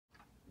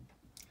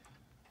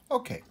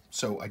Okay,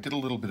 so I did a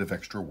little bit of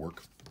extra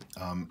work,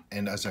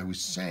 and as I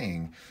was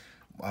saying,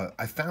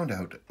 I found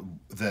out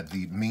that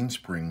the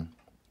mainspring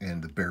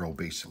and the barrel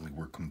basically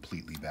were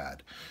completely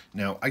bad.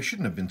 Now, I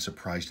shouldn't have been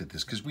surprised at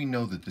this because we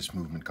know that this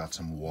movement got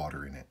some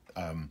water in it.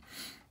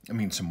 I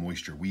mean, some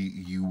moisture.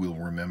 You will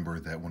remember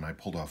that when I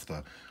pulled off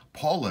the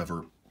paw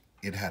lever,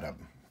 it had a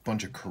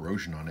bunch of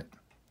corrosion on it.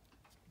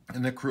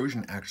 And that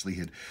corrosion actually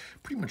had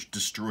pretty much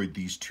destroyed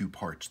these two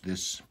parts.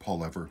 This paw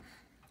lever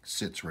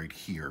sits right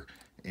here,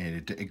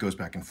 and it goes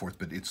back and forth,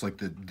 but it's like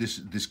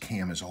this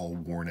cam is all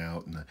worn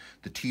out, and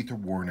the teeth are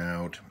worn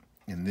out,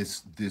 and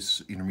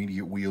this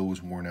intermediate wheel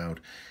was worn out,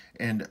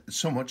 and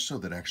so much so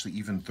that actually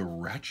even the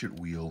ratchet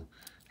wheel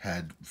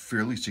had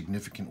fairly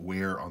significant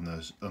wear on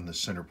the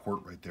center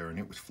port right there, and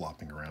it was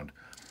flopping around.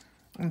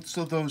 And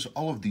so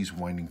all of these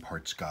winding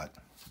parts got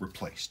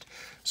replaced.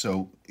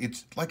 So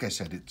it's like I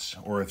said,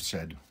 I've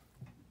said,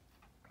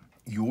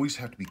 you always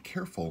have to be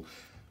careful.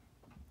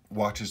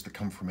 Watches that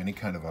come from any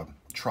kind of a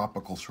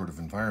tropical sort of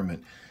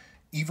environment,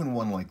 even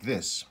one like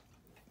this,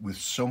 with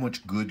so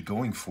much good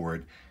going for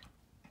it,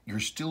 you're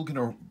still going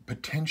to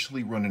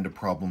potentially run into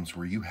problems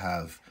where you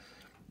have,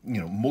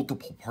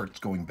 multiple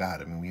parts going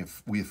bad. I mean,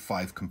 we have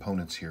 5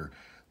 components here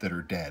that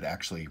are dead.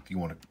 Actually, if you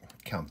want to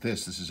count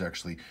this is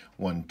actually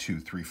 1, 2,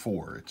 3,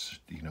 4. It's,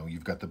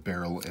 you've got the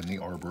barrel and the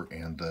arbor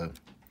and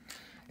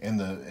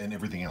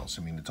everything else.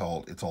 I mean, it's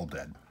all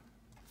dead.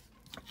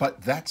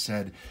 But that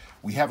said,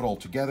 we have it all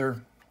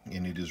together,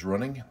 and it is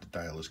running. The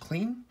dial is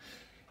clean,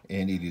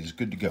 and it is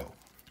good to go.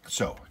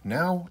 So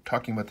now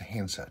talking about the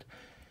handset.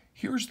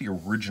 Here's the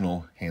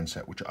original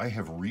handset, which I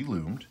have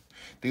reloomed.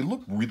 They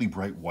look really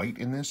bright white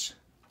in this,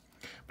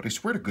 but I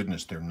swear to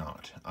goodness they're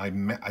not. I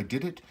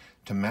did it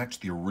to match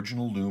the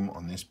original loom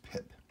on this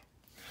pip.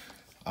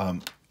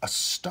 A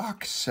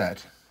stock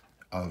set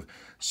of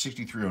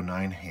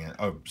 6309 hand,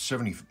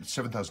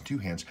 7002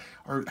 hands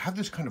have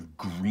this kind of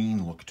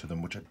green look to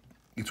them, which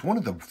it's one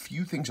of the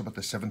few things about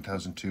the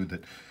 7002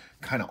 that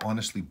kind of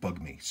honestly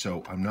bug me.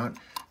 So I'm not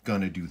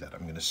going to do that.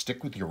 I'm going to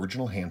stick with the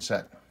original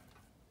handset.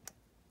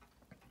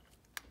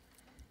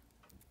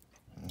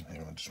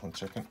 Hang on just one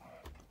second.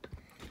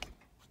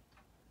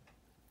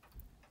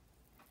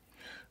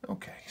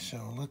 Okay, so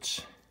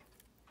let's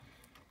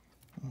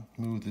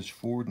move this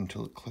forward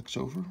until it clicks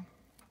over.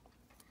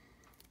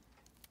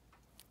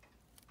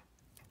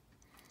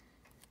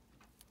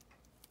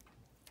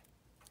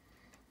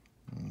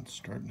 And it's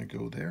starting to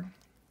go there.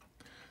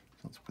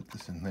 Let's put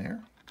this in there.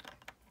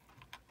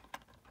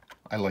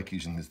 I like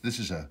using this. This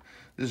is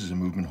a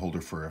movement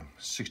holder for a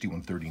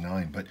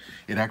 6139, but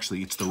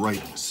it's the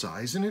right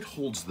size, and it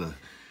holds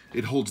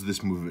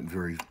this movement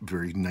very,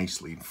 very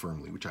nicely and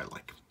firmly, which I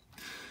like.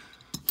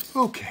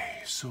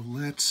 Okay, so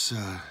let's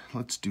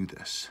do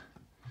this.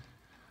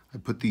 I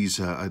put these.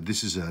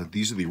 These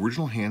are the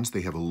original hands.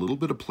 They have a little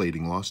bit of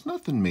plating loss,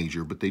 nothing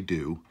major, but they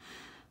do.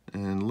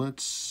 And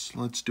let's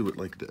do it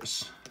like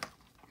this.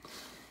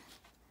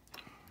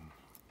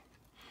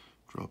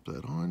 Drop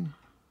that on.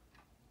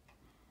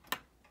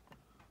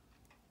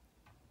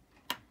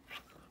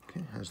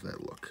 Okay, how's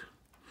that look?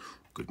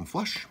 Good and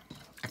flush.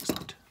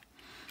 Excellent.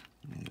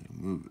 And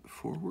move it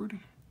forward.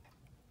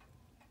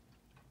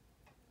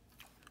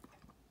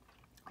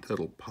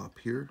 That'll pop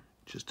here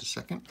just a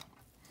second.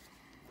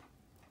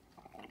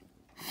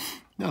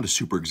 Not a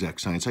super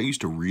exact science. I used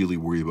to really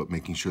worry about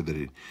making sure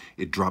that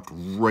it dropped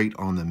right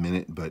on the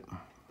minute, but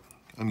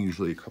I'm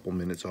usually a couple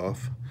minutes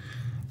off.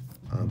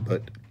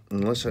 But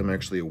unless I'm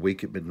actually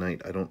awake at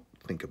midnight, I don't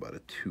think about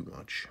it too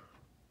much.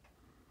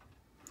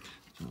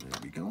 So there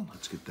we go.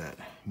 Let's get that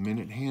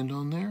minute hand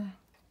on there.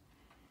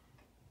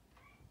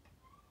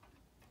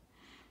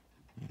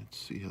 Let's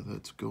see how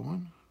that's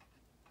going.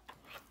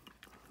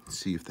 Let's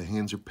see if the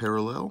hands are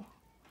parallel.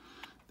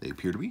 They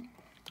appear to be.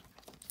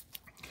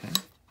 Okay.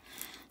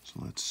 So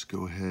let's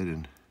go ahead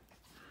and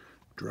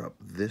drop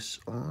this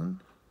on.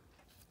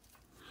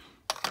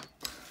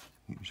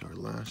 Here's our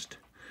last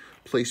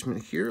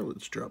placement here.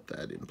 Let's drop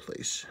that in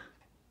place.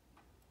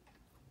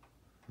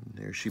 And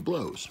there she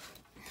blows.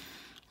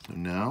 So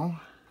now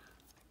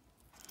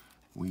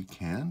we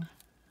can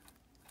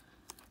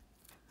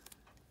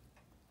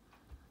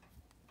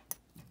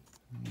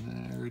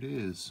there it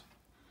is.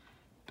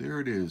 There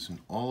it is in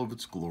all of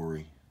its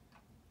glory.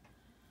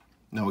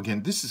 Now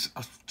again, this is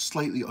a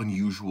slightly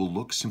unusual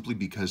look simply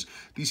because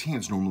these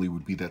hands normally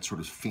would be that sort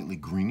of faintly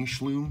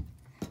greenish loom,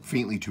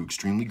 faintly to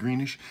extremely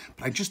greenish,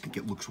 but I just think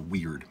it looks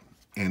weird.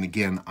 And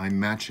again, I'm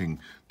matching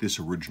this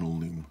original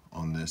loom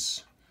on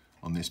this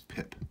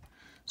pip.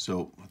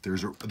 So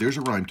there's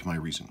a rhyme to my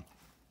reason.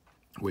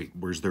 Wait,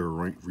 where's there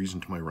a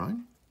reason to my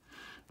rhyme?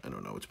 I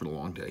don't know, it's been a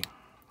long day.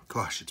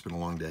 Gosh, it's been a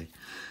long day.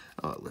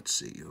 Let's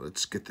see,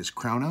 let's get this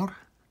crown out.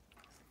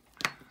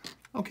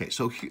 Okay,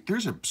 so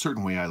there's a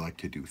certain way I like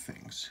to do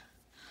things.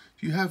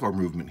 If you have our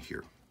movement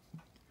here,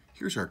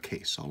 here's our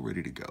case all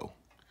ready to go.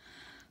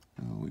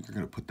 You're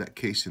going to put that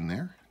case in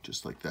there,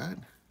 just like that.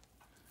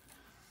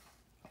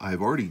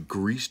 I've already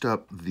greased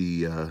up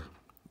the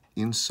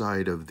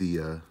inside of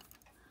the,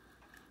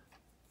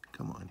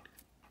 come on,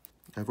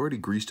 I've already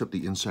greased up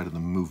the inside of the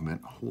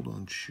movement. Hold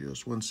on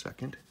just 1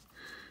 second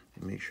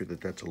and make sure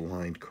that that's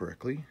aligned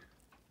correctly.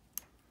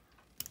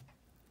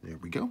 There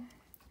we go.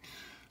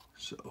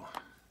 So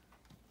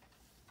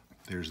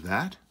there's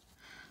that.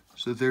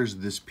 So there's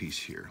this piece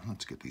here.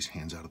 Let's get these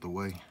hands out of the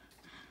way.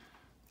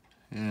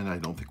 And I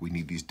don't think we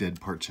need these dead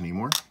parts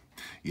anymore.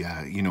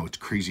 Yeah, you know, what's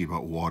crazy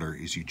about water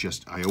is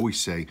I always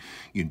say,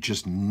 you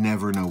just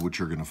never know what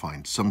you're gonna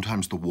find.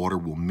 Sometimes the water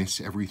will miss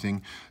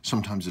everything.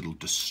 Sometimes it'll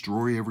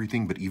destroy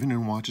everything. But even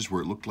in watches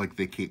where it looked like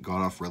they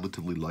got off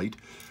relatively light,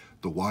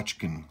 the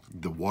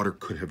water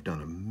could have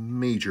done a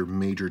major,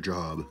 major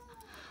job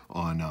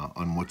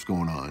on what's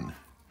going on.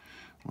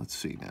 Let's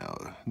see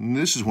now. And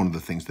this is one of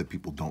the things that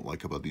people don't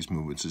like about these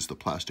movements is the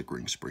plastic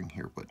ring spring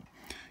here. But,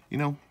 you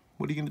know,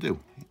 what are you going to do?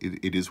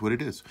 It is what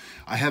it is.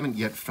 I haven't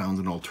yet found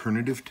an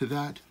alternative to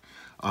that,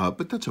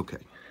 but that's okay.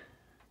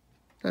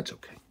 That's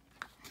okay.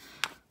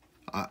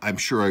 I'm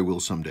sure I will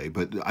someday,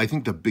 but I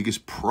think the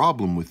biggest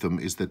problem with them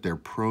is that they're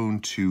prone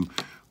to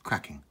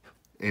cracking.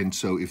 And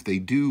so if they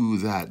do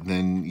that,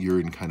 then you're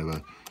in kind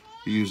of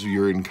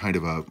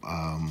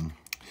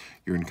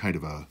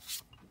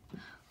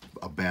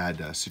a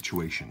bad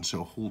situation.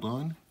 So hold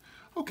on.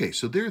 Okay,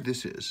 so there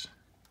this is.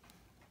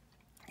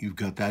 You've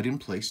got that in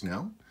place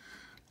now.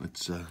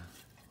 Let's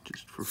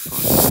just for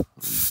fun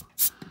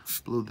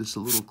blow this a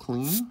little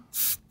clean.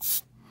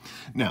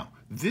 Now,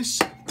 the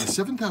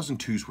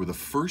 7002s were the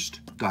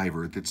first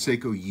diver that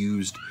Seiko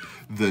used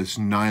this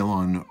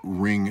nylon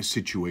ring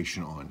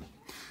situation on.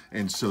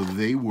 And so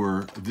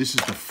this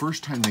is the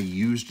first time they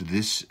used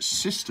this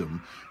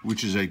system,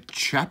 which is a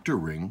chapter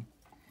ring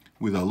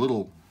with a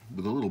little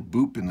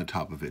boop in the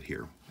top of it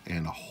here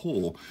and a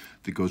hole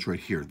that goes right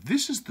here.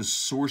 This is the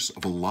source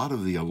of a lot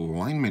of the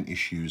alignment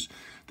issues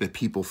that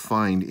people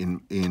find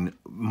in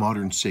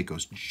modern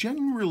Seikos.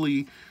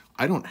 Generally,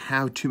 I don't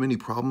have too many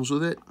problems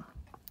with it.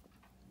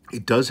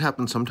 It does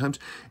happen sometimes.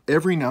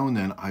 Every now and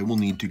then, I will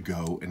need to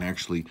go and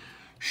actually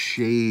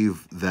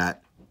shave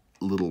that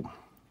little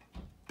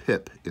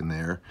pip in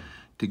there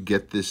to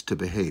get this to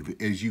behave.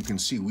 As you can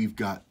see, we've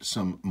got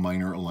some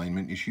minor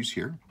alignment issues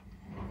here.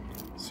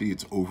 See,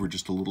 it's over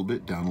just a little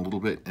bit, down a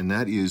little bit, and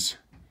that is,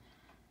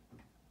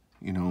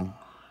 you know,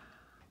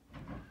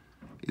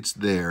 it's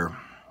there.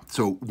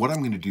 So what I'm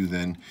going to do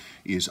then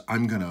is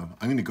I'm going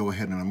to go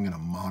ahead and I'm going to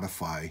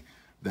modify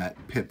that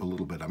pip a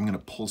little bit. I'm going to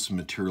pull some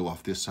material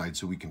off this side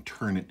so we can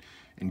turn it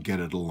and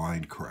get it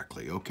aligned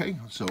correctly, okay?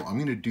 So I'm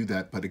going to do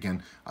that, but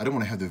again, I don't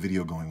want to have the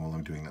video going while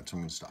I'm doing that, so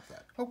I'm going to stop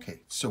that.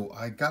 Okay, so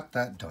I got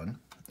that done.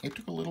 It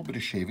took a little bit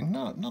of shaving,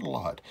 not a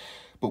lot.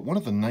 But one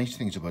of the nice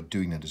things about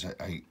doing that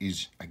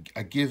is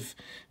I give,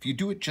 if you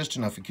do it just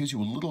enough, it gives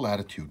you a little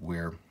attitude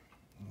where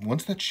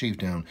once that's shaved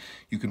down,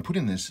 you can put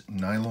in this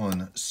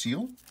nylon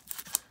seal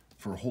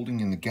for holding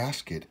in the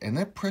gasket, and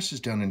that presses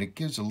down and it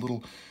gives a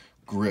little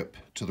grip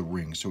to the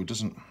ring so it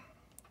doesn't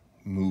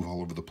move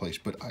all over the place.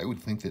 But I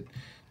would think that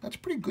that's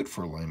pretty good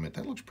for alignment.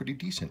 That looks pretty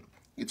decent.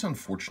 It's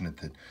unfortunate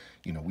that,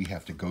 you know, we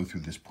have to go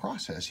through this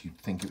process. You'd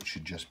think it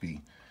should just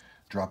be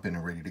drop in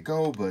and ready to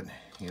go, but,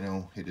 you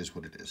know, it is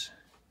what it is.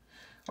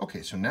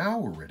 Okay, so now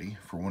we're ready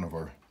for one of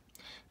our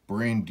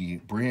brand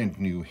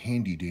new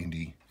handy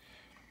dandy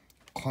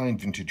Klein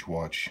vintage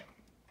watch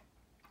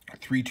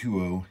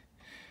 320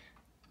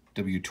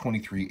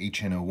 W23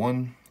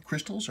 HN01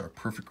 crystals are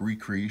perfect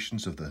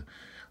recreations of the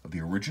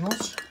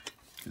originals,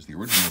 because the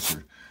originals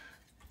are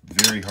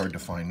very hard to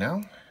find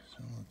now.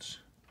 So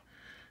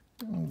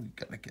we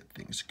gotta get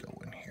things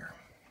going here.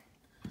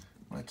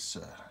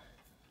 So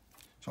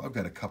I've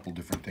got a couple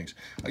different things.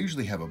 I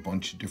usually have a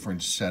bunch of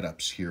different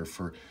setups here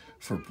for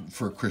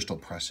crystal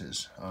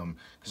presses,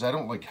 because I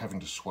don't like having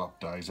to swap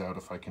dies out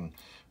if I can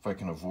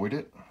avoid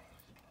it.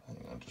 Hang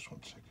on just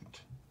 1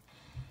 second.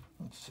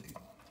 Let's see.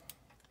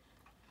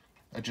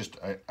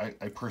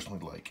 I personally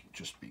like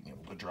just being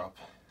able to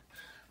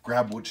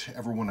grab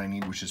whichever one I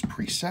need, which is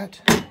preset.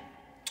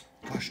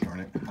 Gosh darn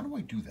it, how do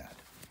I do that?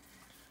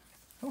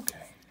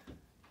 Okay.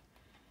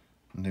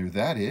 And there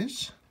that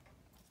is.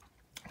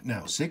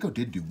 Now, Seiko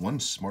did do one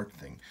smart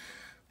thing.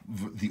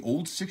 The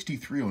old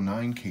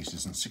 6309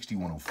 cases and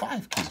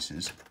 6105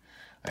 cases,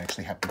 I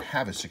actually happen to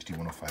have a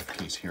 6105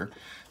 case here,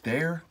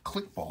 their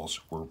click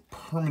balls were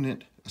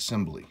permanent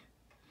assembly.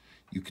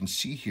 You can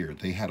see here,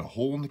 they had a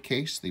hole in the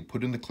case, they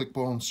put in the click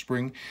ball and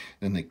spring,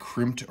 then they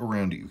crimped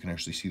around it. You can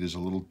actually see there's a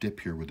little dip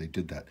here where they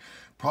did that.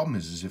 Problem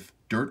is if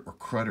dirt or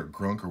crud or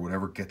grunk or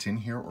whatever gets in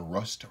here, or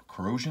rust or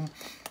corrosion,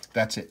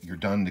 that's it, you're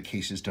done, the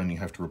case is done, you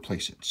have to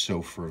replace it.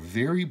 So for a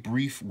very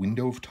brief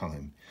window of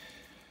time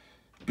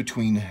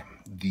between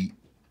the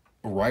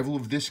arrival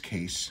of this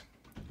case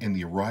and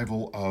the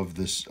arrival of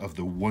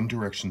the one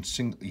direction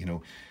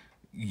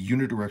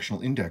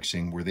unidirectional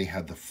indexing, where they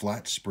had the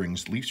flat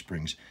springs, leaf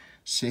springs,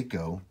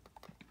 Seiko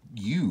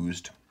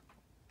used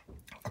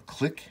a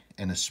click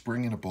and a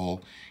spring and a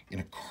ball in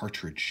a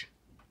cartridge.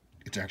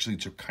 It's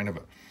a kind of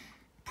a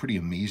pretty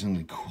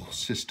amazingly cool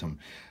system.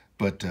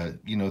 But,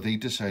 you know, they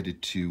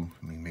decided to,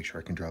 let me make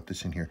sure I can drop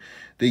this in here.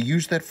 They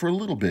used that for a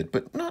little bit,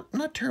 but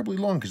not terribly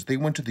long, because they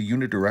went to the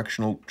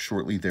unidirectional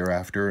shortly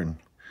thereafter, and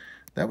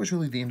that was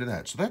really the end of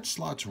that. So that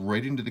slots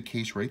right into the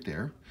case right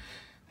there.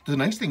 The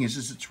nice thing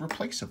is it's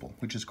replaceable,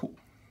 which is cool.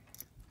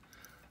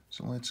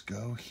 So let's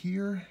go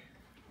here.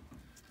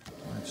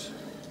 Let's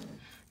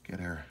get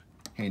our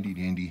handy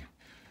dandy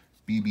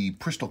BB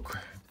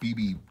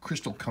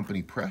Crystal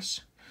Company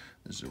press.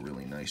 This is a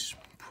really nice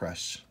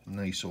press,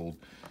 nice old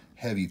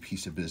heavy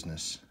piece of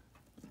business.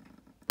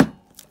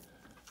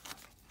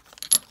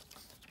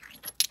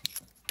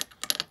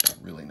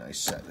 Really nice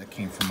set that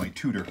came from my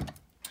tutor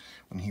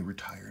when he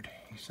retired.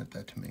 He sent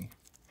that to me.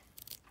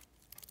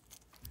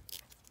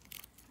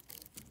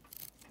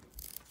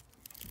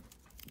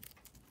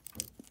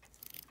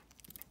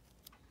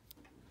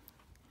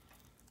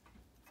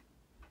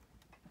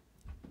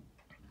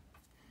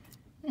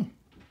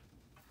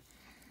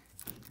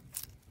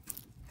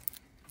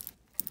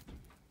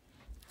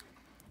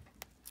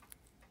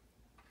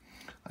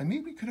 I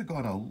maybe could have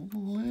gone a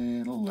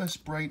little less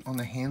bright on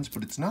the hands,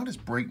 but it's not as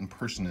bright in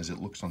person as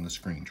it looks on the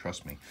screen,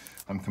 trust me.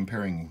 I'm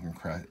comparing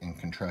and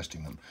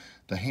contrasting them.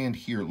 The hand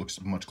here looks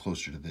much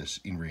closer to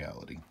this in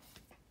reality.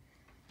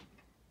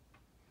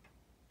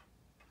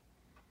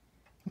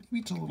 Maybe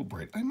it's a little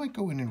bright. I might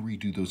go in and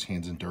redo those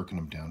hands and darken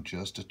them down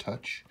just a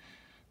touch.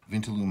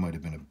 Vindaloo might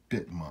have been a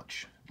bit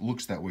much. It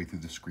looks that way through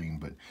the screen,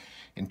 but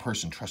in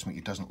person, trust me,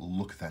 it doesn't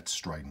look that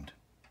strident.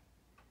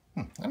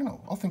 I don't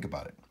know. I'll think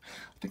about it.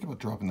 I'll think about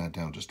dropping that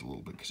down just a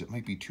little bit because it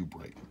might be too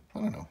bright. I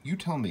don't know. You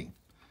tell me.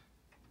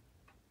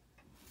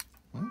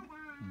 Well,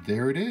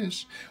 there it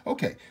is.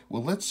 Okay.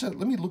 Well, let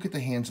me look at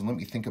the hands and let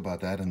me think about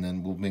that, and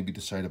then we'll maybe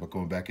decide about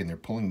going back in there,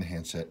 pulling the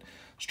handset,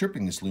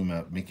 stripping this lume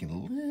out, making it a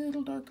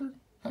little darker.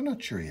 I'm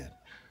not sure yet.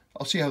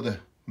 I'll see how the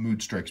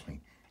mood strikes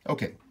me.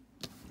 Okay.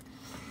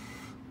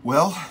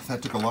 Well,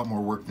 that took a lot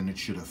more work than it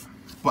should have,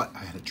 but I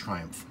had a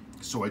triumph.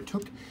 So I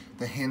took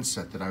the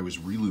handset that I was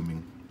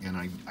reluming, and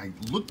I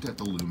looked at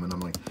the lume, and I'm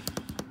like,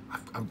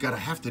 I've got to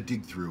have to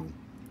dig through.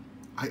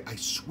 I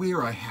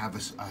swear I have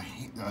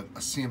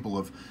a sample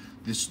of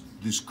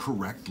this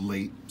correct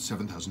late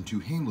 7002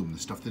 hand lume, the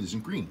stuff that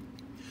isn't green.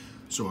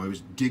 So I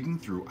was digging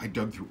through. I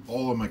dug through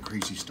all of my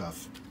crazy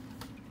stuff.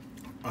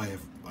 I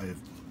have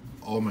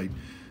all my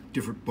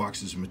different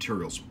boxes of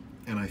materials,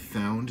 and I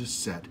found a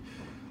set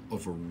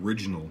of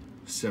original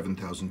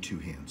 7002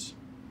 hands.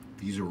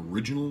 These are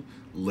original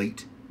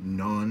late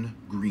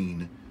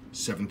non-green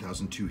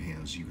 7002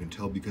 hands. You can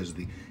tell because of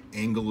the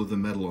angle of the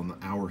metal on the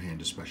hour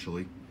hand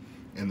especially,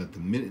 and that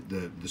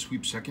the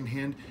sweep second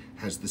hand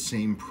has the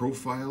same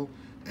profile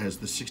as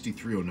the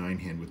 6309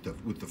 hand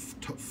with the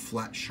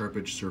flat sharp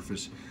edge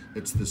surface.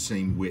 It's the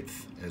same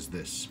width as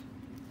this.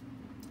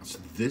 So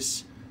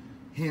this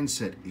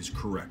handset is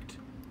correct.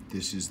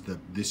 This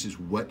is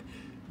what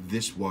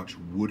this watch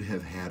would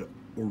have had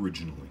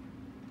originally.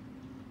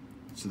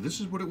 So this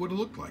is what it would have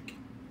looked like.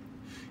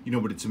 You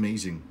know, but it's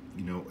amazing.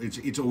 You know,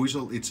 it's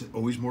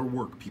always more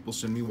work. People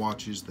send me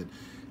watches that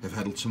have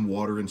had some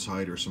water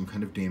inside or some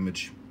kind of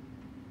damage,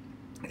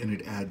 and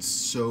it adds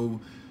so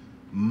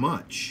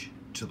much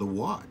to the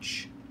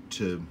watch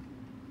to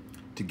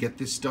get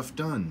this stuff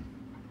done.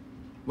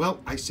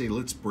 Well, I say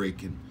let's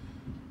break and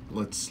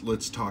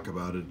let's talk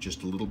about it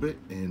just a little bit,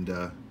 and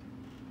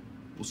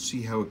we'll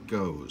see how it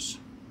goes.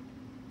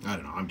 I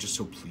don't know. I'm just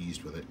so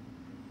pleased with it.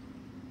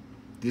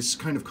 This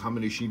kind of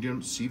combination you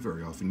don't see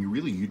very often.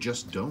 You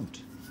just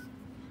don't.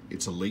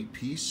 It's a late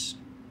piece,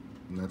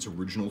 and that's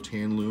original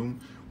tan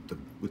lume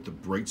with the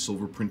bright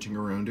silver printing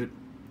around it,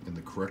 and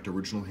the correct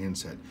original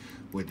handset.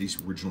 Boy,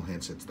 these original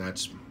handsets,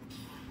 that's...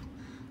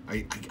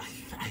 I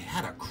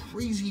had a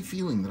crazy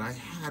feeling that I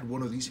had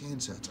one of these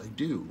handsets. I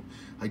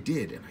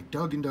did, and I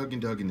dug and dug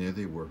and dug, and there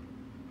they were.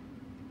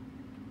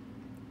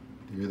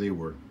 There they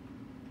were.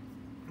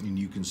 And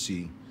you can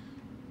see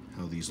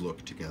how these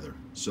look together.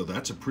 So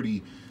that's a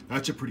pretty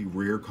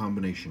rare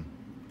combination,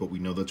 but we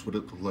know that's what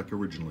it looked like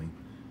originally.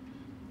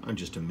 I'm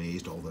just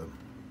amazed all the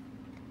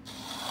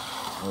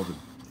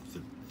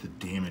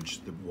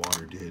damage the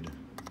water did.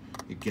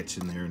 It gets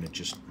in there and it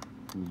just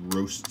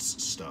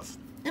roasts stuff.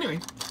 Anyway,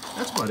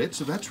 that's about it.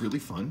 So that's really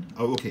fun.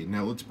 Oh, okay,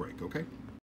 now let's break, okay?